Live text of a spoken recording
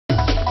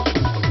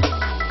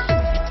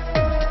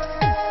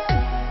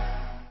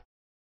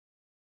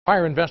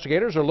Fire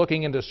investigators are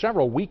looking into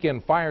several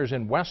weekend fires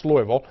in West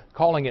Louisville,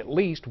 calling at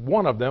least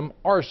one of them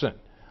arson.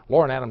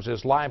 Lauren Adams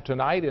is live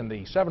tonight in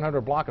the 700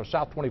 block of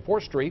South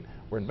 24th Street,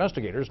 where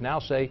investigators now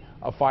say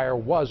a fire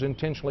was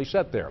intentionally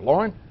set there.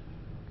 Lauren?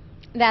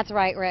 That's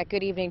right, Rick.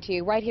 Good evening to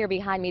you. Right here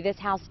behind me, this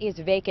house is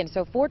vacant,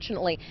 so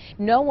fortunately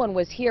no one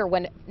was here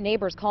when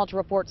neighbors called to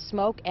report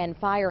smoke and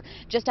fire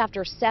just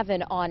after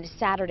 7 on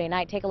Saturday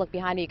night. Take a look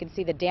behind me. You can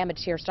see the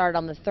damage here started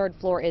on the 3rd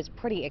floor is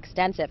pretty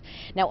extensive.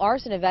 Now,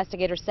 arson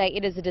investigators say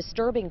it is a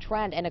disturbing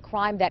trend and a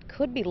crime that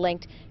could be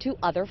linked to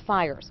other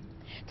fires.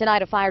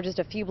 Tonight, a fire just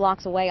a few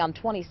blocks away on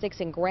 26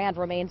 in Grand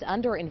remains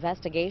under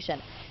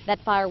investigation. That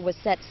fire was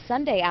set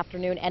Sunday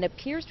afternoon and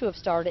appears to have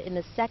started in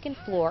the 2nd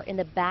floor in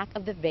the back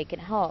of the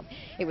vacant home.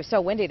 It was so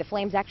windy, the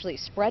flames actually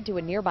spread to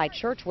a nearby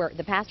church where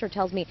the pastor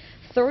tells me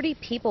 30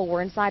 people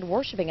were inside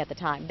worshiping at the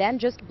time. Then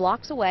just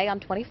blocks away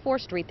on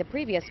 24th Street the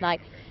previous night,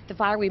 the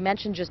fire we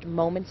mentioned just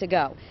moments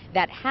ago.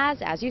 That has,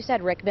 as you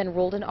said, Rick, been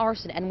ruled an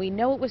arson, and we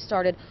know it was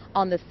started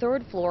on the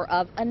 3rd floor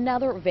of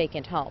another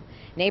vacant home.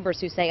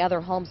 Neighbors who say other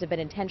homes have been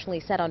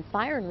intentionally set on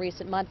fire in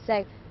recent months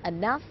say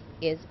enough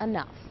is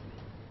enough.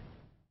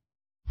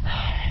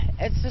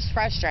 It's just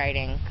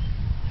frustrating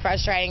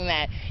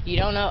that you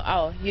don't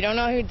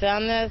know who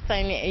done this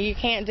and you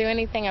can't do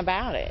anything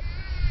about it.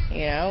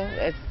 You know,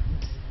 it's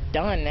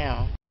done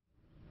now.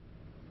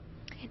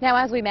 Now,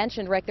 as we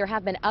mentioned, Rick, there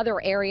have been other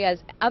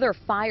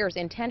fires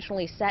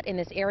intentionally set in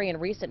this area in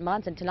recent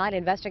months, and tonight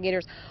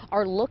investigators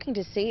are looking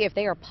to see if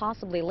they are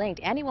possibly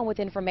linked. Anyone with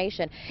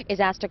information is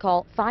asked to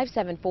call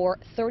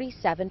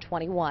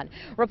 574-3721.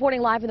 Reporting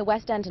live in the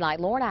West End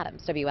tonight, Lauren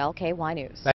Adams, WLKY News.